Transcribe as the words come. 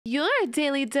Your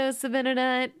daily dose of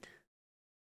internet.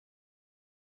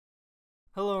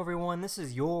 Hello everyone, this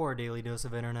is your daily dose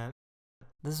of internet.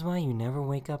 This is why you never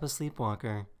wake up a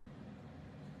sleepwalker.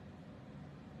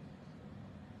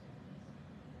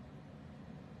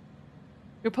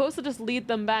 You're supposed to just lead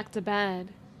them back to bed.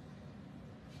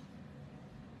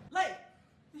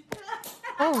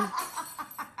 Oh.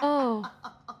 Oh.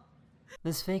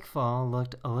 This fake fall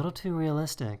looked a little too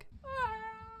realistic.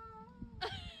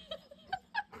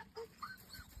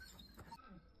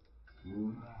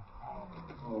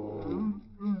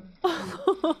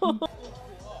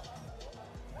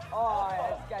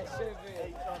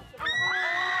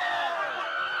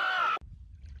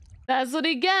 That's what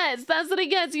he gets. That's what he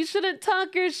gets. You shouldn't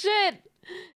talk your shit.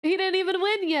 He didn't even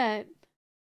win yet.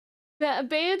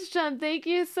 Banch Jump, thank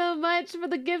you so much for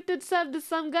the gifted sub to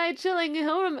some guy chilling.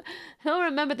 He'll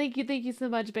remember. Thank you so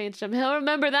much, Banch Jump. He'll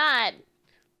remember that.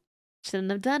 Shouldn't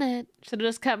have done it. Should have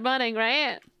just kept running,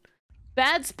 right?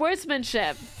 Bad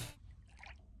sportsmanship.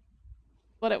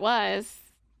 What it was.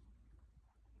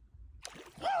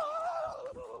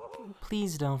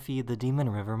 Please don't feed the demon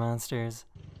river monsters.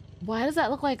 Why does that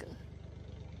look like...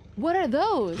 What are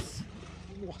those?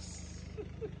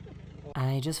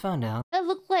 I just found out That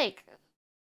look like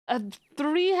a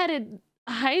three-headed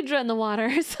hydra in the water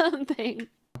or something.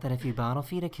 that if you bottle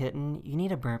feed a kitten, you need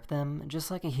to burp them just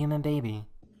like a human baby.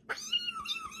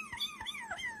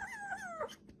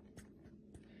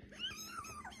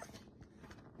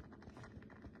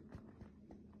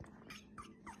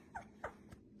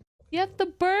 You have to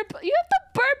burp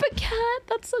a cat.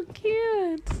 That's so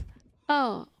cute.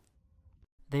 Oh.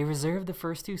 They reserved the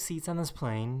first 2 seats on this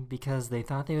plane because they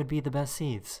thought they would be the best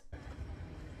seats.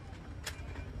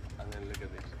 And then look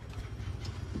at this.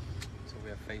 So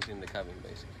we are facing the cabin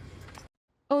basically.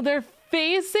 Oh, they're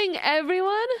facing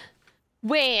everyone?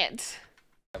 Wait.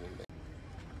 And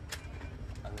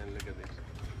then look at this.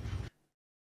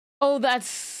 Oh, that's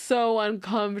so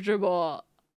uncomfortable.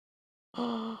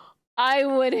 I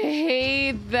would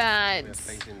hate that. We are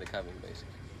facing the cabin basically.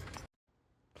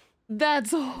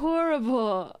 That's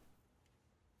horrible.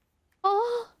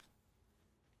 Oh.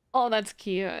 Oh, that's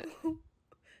cute.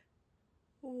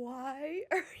 Why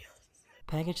are you...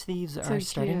 Package thieves So are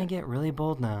starting to cute. get really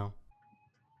bold now.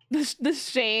 The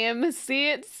shame. See,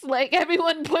 it's like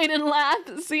everyone point and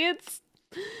laugh. See, it's...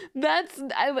 That's...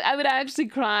 I would actually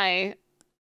cry.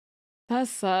 That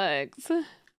sucks.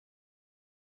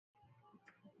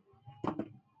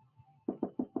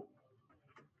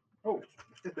 Oh.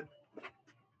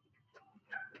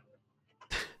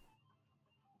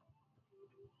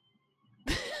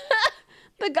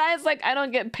 The guy's like, I don't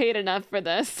get paid enough for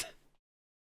this.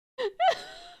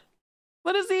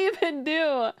 What does he even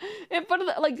do? In front of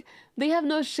the, like, they have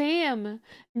no shame.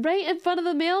 Right in front of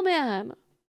the mailman.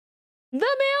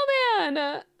 The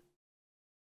mailman!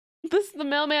 The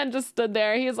mailman just stood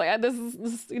there. He's like,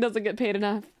 this he doesn't get paid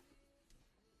enough.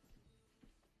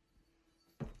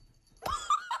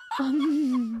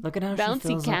 Look at how she Bouncy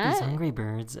fills up cat? these hungry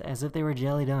birds as if they were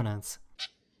jelly donuts.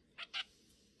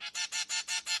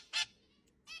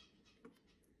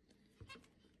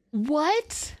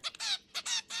 What?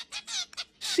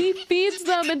 She feeds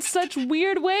them in such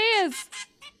weird ways.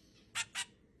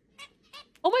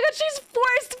 Oh my god, she's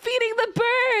forced feeding the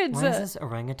birds! Why is this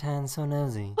orangutan so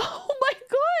nosy? Oh my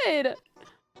god!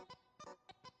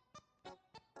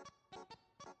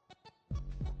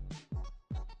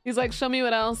 He's like, show me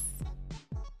what else.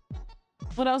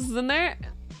 What else is in there?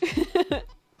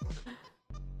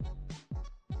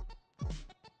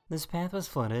 This path was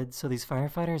flooded, so these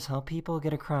firefighters help people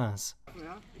get across.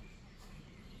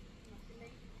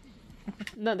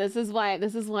 No, this is why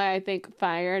I think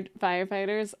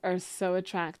firefighters are so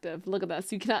attractive. Look at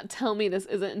this. You cannot tell me this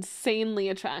isn't insanely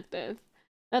attractive.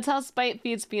 That's how Spite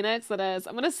feeds Phoenix. That is.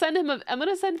 I'm gonna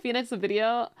send Phoenix a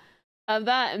video of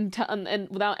that and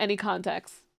without any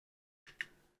context.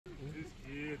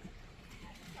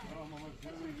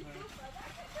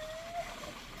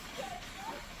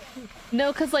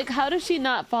 No, cause like, how does she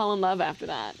not fall in love after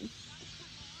that?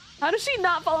 How does she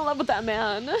not fall in love with that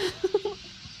man?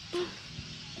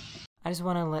 I just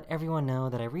want to let everyone know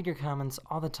that I read your comments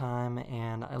all the time,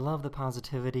 and I love the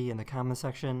positivity in the comment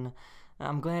section.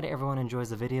 I'm glad everyone enjoys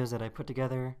the videos that I put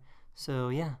together. So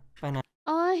yeah, bye now.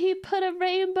 Oh, he put a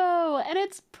rainbow, and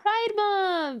it's Pride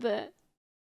Month!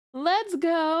 Let's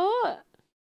go!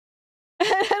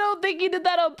 I don't think he did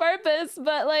that on purpose,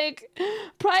 but like,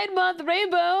 Pride Month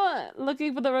rainbow!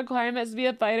 Looking for the requirements to be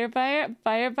a firefighter?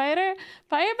 Firefighters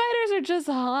are just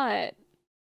hot.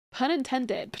 Pun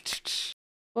intended.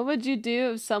 What would you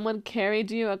do if someone carried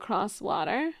you across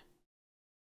water?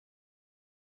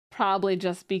 probably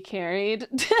just be carried.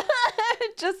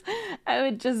 I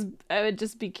would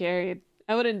just be carried.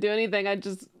 I wouldn't do anything. I'd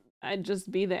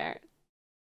just be there.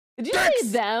 Did you say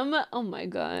them? Oh my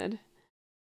god.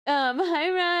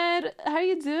 Hi Red. How are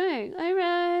you doing? Hi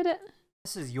Red.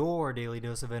 This is your daily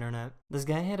dose of internet. This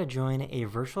guy had to join a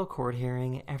virtual court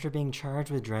hearing after being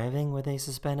charged with driving with a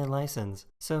suspended license.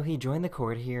 So he joined the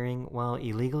court hearing while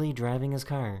illegally driving his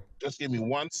car. Just give me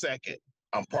 1 second.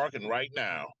 I'm parking right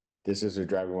now. This is a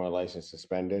driving while license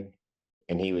suspended,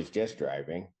 and he was just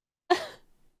driving,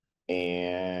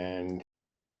 and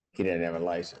he didn't have a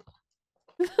license.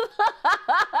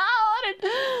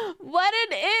 What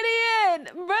an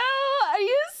idiot, bro! Are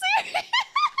you serious?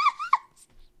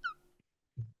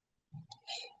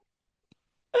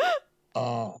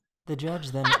 The judge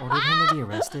then ordered him to be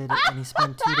arrested, and he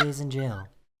spent 2 days in jail.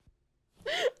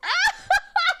 How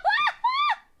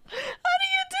do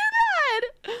you do that?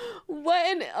 What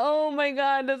an... Oh my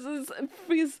god, this is...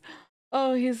 he's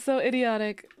so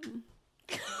idiotic.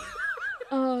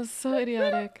 Oh, so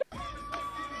idiotic.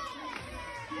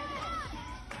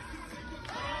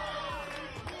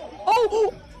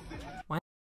 Oh! What?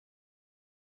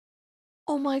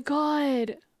 Oh my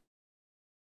god.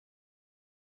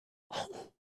 Oh.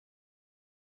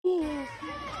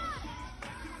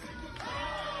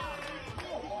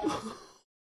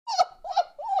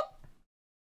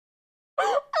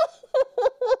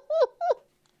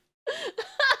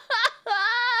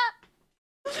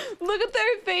 Look at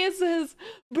their faces,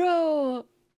 bro.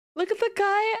 Look at the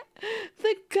guy,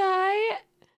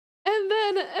 and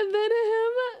then him.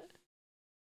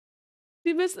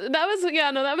 You missed. That was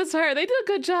that was her. They did a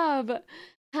good job.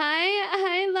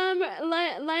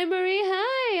 Hi, Marie.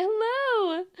 Hi,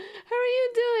 hello. How are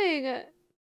you doing?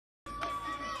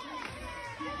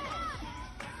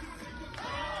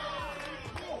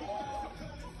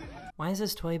 Why is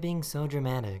this toy being so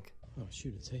dramatic? Oh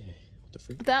shoot, it's Hey. What the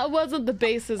freak? That wasn't the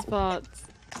base's fault.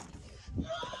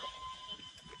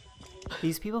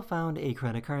 These people found a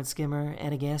credit card skimmer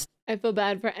at a gas I feel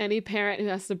bad for any parent who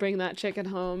has to bring that chicken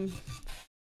home.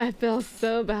 I feel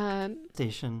so bad.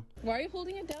 station. Why are you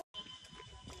holding it down?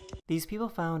 These people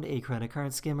found a credit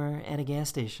card skimmer at a gas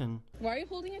station. Why are you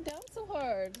holding it down so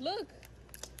hard? Look.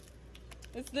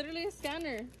 It's literally a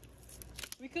scanner.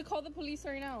 We could call the police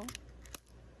right now.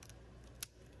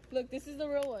 Look, this is the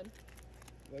real one.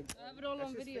 Like, I have it all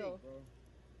on video.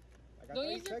 Don't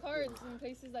use your cards in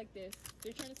places like this.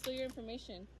 They're trying to steal your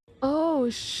information. Oh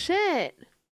shit.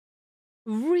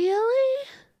 Really?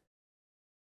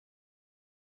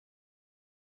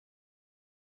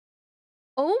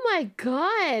 Oh my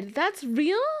god, that's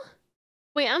real?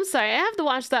 Wait, I'm sorry, I have to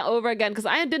watch that over again because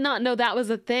I did not know that was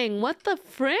a thing. What the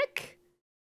frick?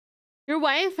 Your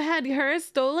wife had hers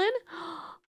stolen?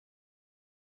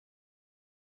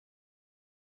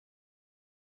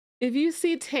 If I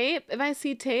see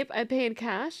tape, I pay in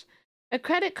cash. A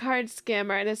credit card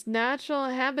scammer in its natural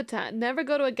habitat. Never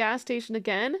go to a gas station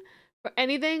again for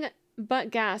anything but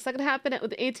gas. That could happen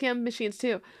with ATM machines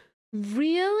too.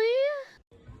 Really?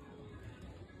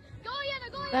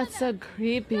 That's so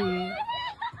creepy.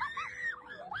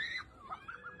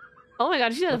 Oh my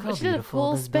god, she did a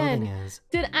full spin.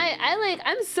 Dude,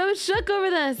 I'm so shook over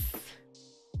this.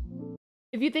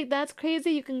 If you think that's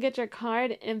crazy, you can get your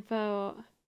card info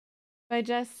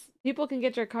people can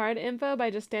get your card info by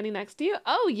just standing next to you.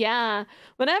 Oh yeah.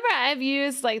 Whenever I've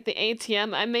used like the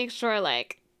ATM, I make sure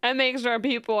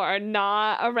people are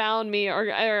not around me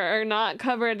or not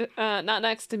covered, not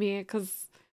next to me, because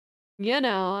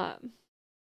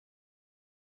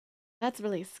that's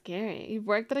really scary. You've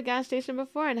worked at a gas station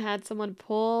before and had someone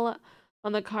pull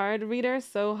on the card reader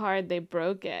so hard they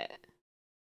broke it.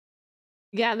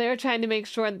 Yeah, they were trying to make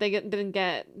sure they didn't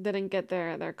get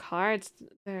their cards,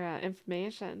 their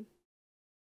information.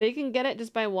 They can get it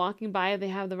just by walking by if they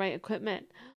have the right equipment.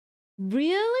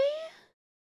 Really?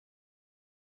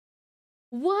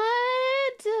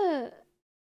 What?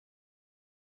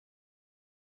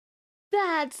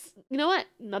 That's, you know what?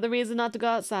 Another reason not to go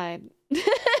outside.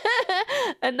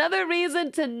 Another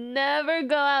reason to never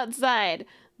go outside.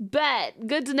 Bet.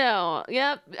 Good to know.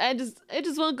 Yep. I just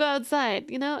won't go outside.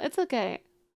 It's okay.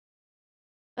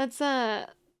 Let's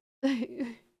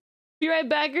be right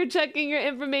back. You're checking your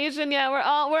information. Yeah,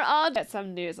 we're all get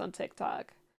some news on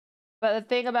TikTok. But the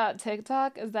thing about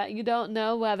TikTok is that you don't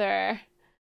know whether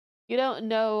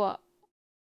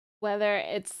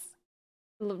it's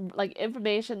like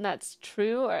information that's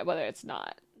true or whether it's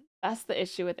not. That's the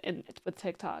issue with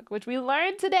TikTok, which we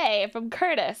learned today from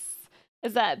Curtis,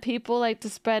 is that people like to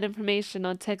spread information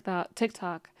on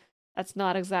TikTok that's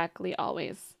not exactly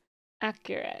always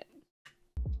accurate.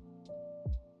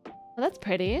 Oh, that's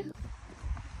pretty.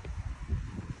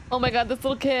 Oh my god, this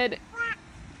little kid.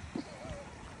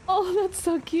 Oh, that's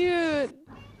so cute.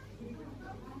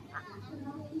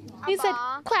 He said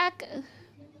quack.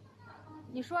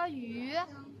 你说鱼。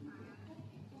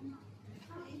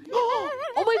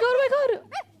 Oh my god, oh my god.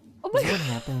 Oh my This is what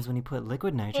god. happens when you put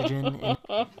liquid nitrogen in.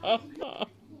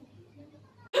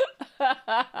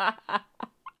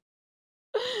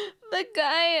 The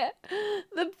guy,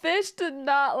 the fish did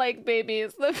not like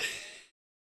babies.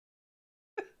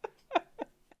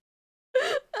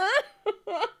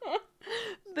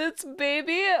 This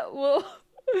baby will.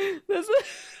 This.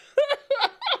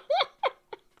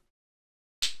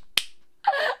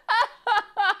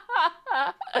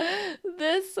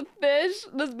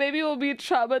 This baby will be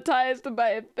traumatized by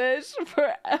a fish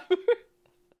forever.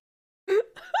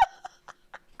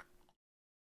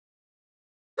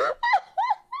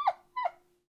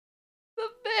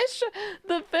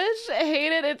 The fish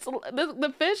hated its.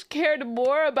 The fish cared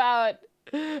more about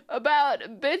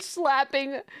bitch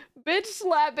slapping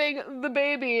the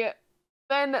baby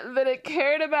than it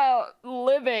cared about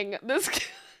living. This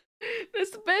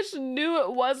fish knew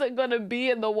it wasn't gonna be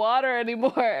in the water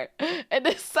anymore and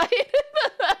decided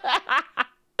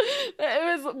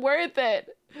it was worth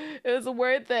it. It was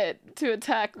worth it to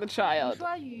attack the child. 你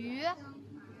说鱼。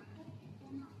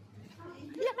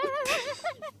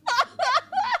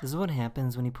 This is what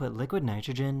happens when you put liquid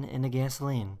nitrogen into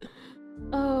gasoline.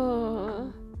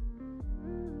 Oh.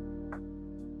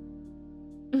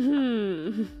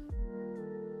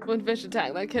 When fish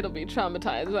attack, that kid will be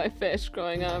traumatized by fish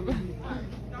growing up.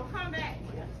 Don't come back.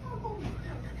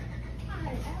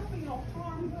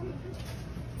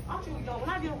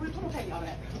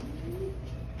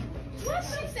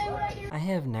 I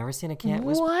have never seen a cat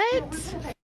whisper. What?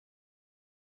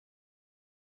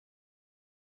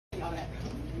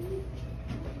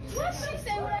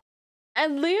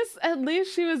 At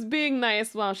least she was being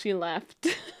nice while she left.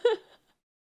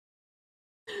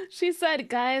 She said,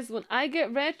 guys, when I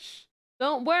get rich,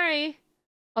 don't worry,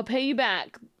 I'll pay you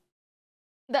back.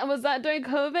 Was that during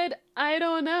COVID? I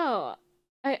don't know.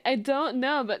 I don't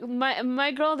know, but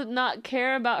my girl did not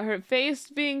care about her face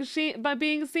being seen. She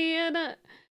didn't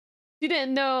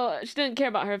care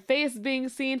about her face being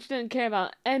seen. She didn't care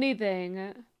about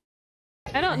anything.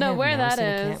 I don't know where that I have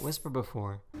never seen a is. cat whisper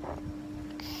before.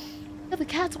 Yeah, the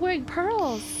cat's wearing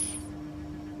pearls.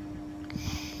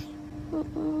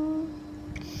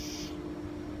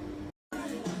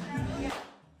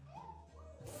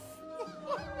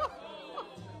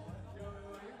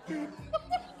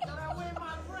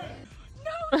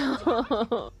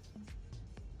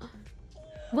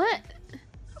 What?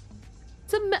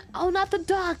 Oh, not the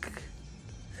duck.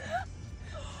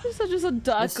 It's just a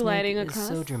duck This snake gliding is across.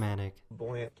 so dramatic.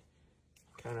 Buoyant.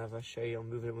 Kind of show you, I'm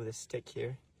moving him with a stick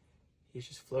here. He's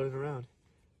just floating around.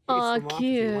 He Aw, can swim off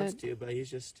if he wants cute. to, but he's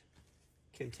just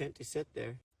content to sit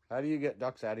there. How do you get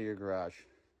ducks out of your garage?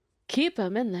 Keep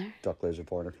him in there. Duck laser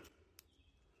pointer.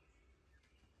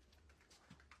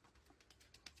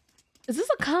 Is this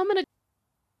a common?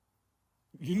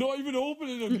 You're not even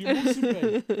opening them, you're missing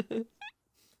me.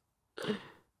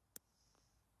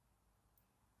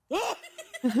 I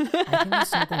think there's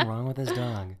something wrong with his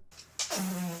dog.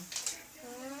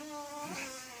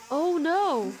 Oh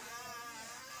no.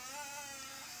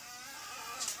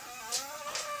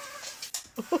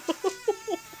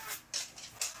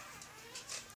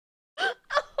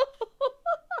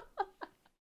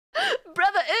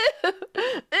 Brother,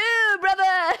 ew,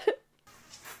 brother.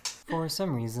 For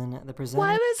some reason, the presenter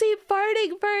Why was he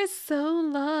farting for so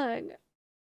long?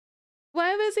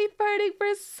 Why was he farting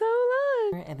for so long?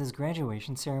 at this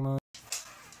graduation ceremony.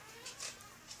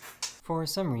 For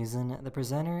some reason, the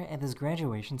presenter at this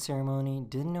graduation ceremony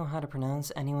didn't know how to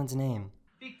pronounce anyone's name.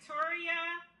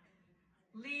 Victoria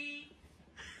Lee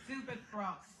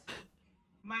Zubitros.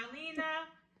 Mylena.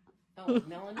 Oh,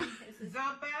 Melanie?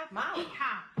 Zabeth Molly.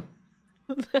 Ha.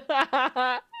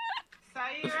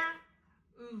 Saira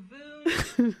Uvun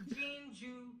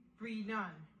Jinju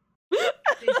Brinan.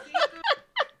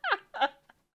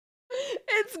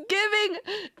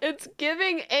 It's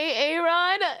giving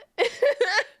Aaron.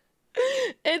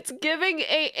 It's giving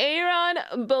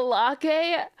Aaron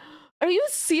Balake. Are you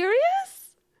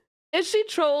serious? Is she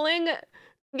trolling?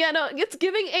 Yeah, no, it's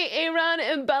giving Aaron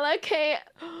and Balake.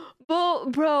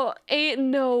 Bro, ain't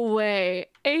no way.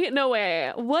 Ain't no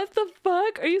way. What the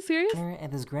fuck? Are you serious?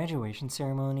 At this graduation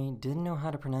ceremony didn't know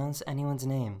how to pronounce anyone's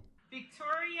name.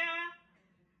 Victoria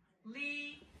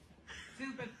Lee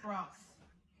Zubitros.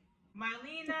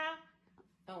 Mylena.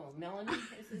 Oh, Melanie?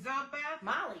 Zabeth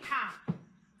Molly. Ha.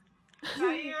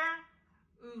 Saira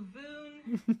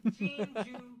Uvun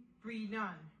Jinju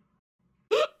Brinon.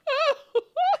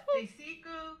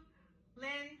 Desiku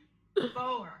Lin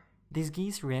Boer. These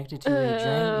geese reacted to a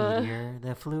giant meteor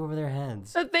that flew over their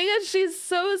heads. The thing is, she's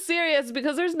so serious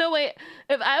because there's no way.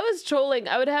 If I was trolling,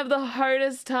 I would have the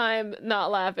hardest time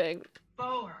not laughing.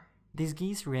 Boer. These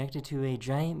geese reacted to a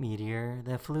giant meteor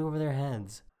that flew over their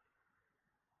heads.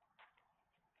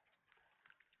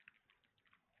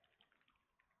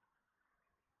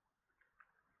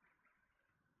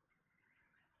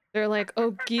 They're like,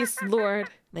 oh, geese lord.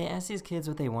 They asked these kids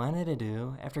what they wanted to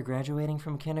do after graduating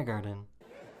from kindergarten.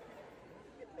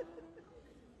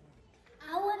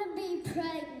 I want to be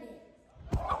pregnant.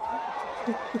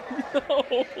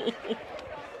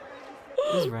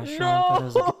 This restaurant thought it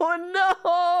was a good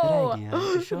idea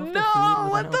to show off their food with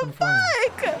an open flame.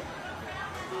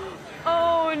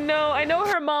 Oh no, I know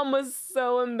her mom was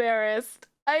so embarrassed.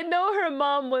 I know her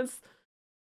mom was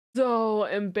so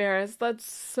embarrassed.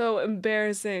 That's so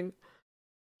embarrassing.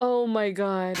 Oh my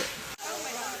god.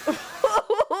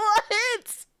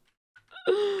 What?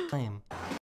 Flame.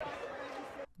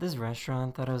 This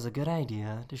restaurant thought it was a good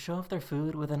idea to show off their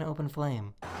food with an open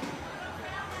flame.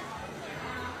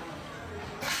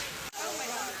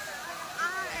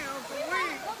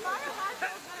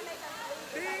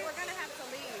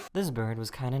 This bird was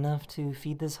kind enough to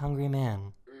feed this hungry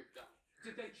man.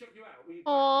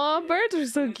 Aw, birds are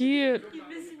so cute.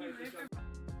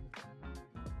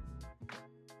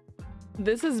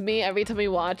 This is me every time we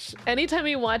watch. Anytime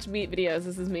we watch meat videos,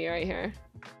 this is me right here.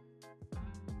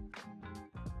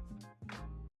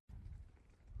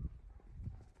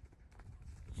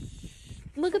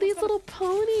 Look at these little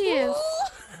ponies.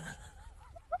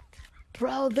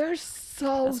 Bro, they're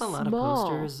so That's a lot of small.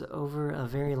 posters over a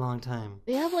very long time.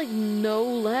 They have like no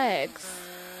legs.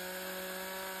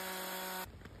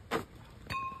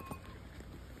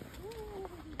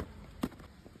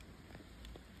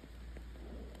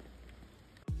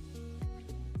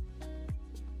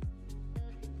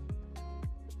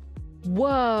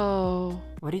 Whoa.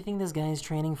 What do you think this guy is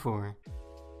training for?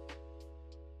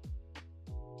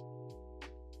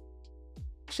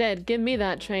 Shed, give me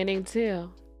that training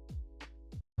too.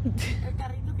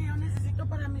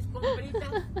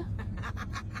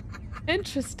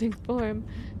 Interesting form.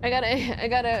 I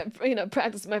gotta, you know,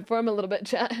 practice my form a little bit,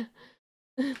 chat.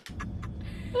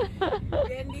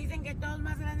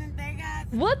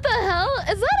 What the hell?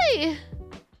 Is that a...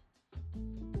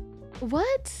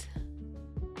 What?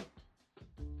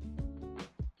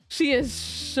 She is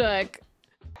shook.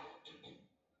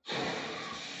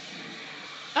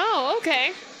 Oh,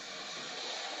 okay.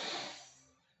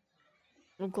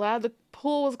 I'm glad the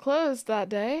pool was closed that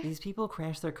day. These people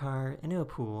crashed their car into a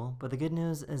pool, but the good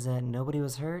news is that nobody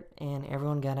was hurt and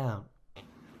everyone got out.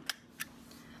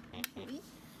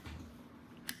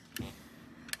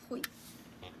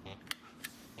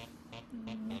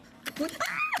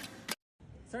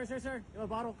 Sir, you have a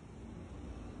bottle.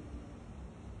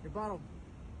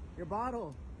 Your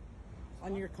bottle.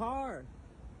 On your car.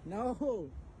 No.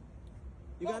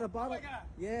 You got a bottle?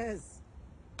 Yes.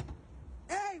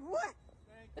 Hey, what?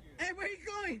 Hey, where are you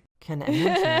going? Can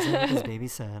anyone translate what this baby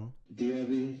said? Do you have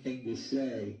anything to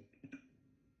say?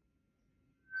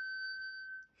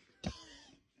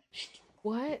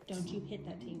 What? Don't you hit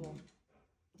that table.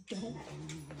 Don't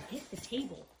hit the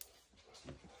table.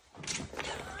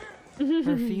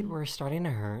 Her feet were starting to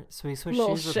hurt, so he switched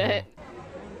shoes with her.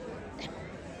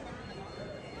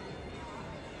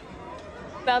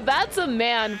 Now that's a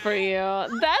man for you.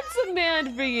 That's a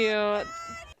man for you.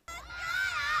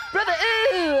 Brother,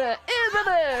 ew,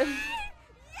 brother.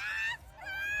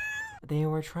 They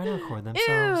were trying to record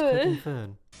themselves cooking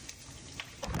food.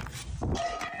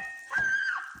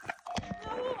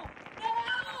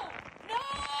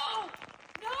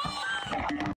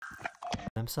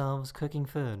 Themselves cooking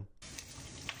food.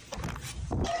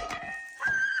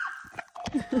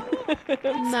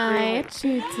 My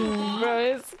cheating.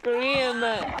 Bro, scream.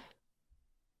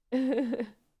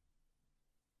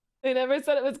 They never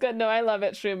said it was good. No, I love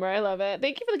it, Schumer. I love it.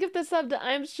 Thank you for the gift of sub to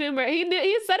I'm Schumer. He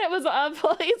said it was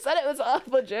awful. He said it was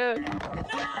awful joke.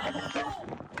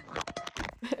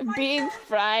 Being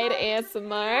fried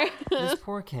ASMR. This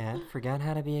poor cat forgot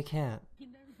how to be a cat.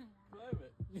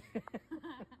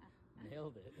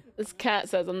 Nailed it. This cat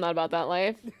says I'm not about that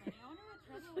life.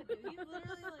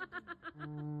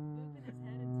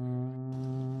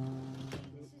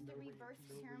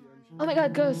 Oh my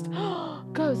god, ghost.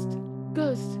 Ghost.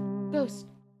 Ghost. Ghost.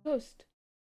 Ghost.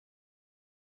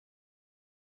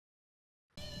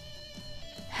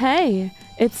 Hey,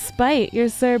 it's Spite, your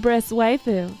Cerberus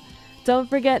Waifu. Don't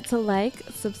forget to like,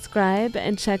 subscribe,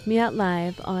 and check me out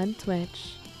live on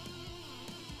Twitch.